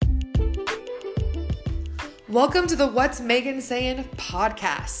Welcome to the What's Megan Sayin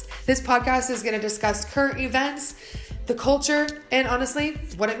podcast. This podcast is going to discuss current events, the culture, and honestly,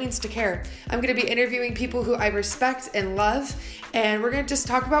 what it means to care. I'm going to be interviewing people who I respect and love, and we're going to just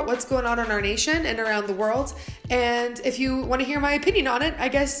talk about what's going on in our nation and around the world. And if you want to hear my opinion on it, I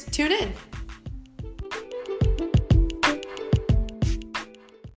guess tune in.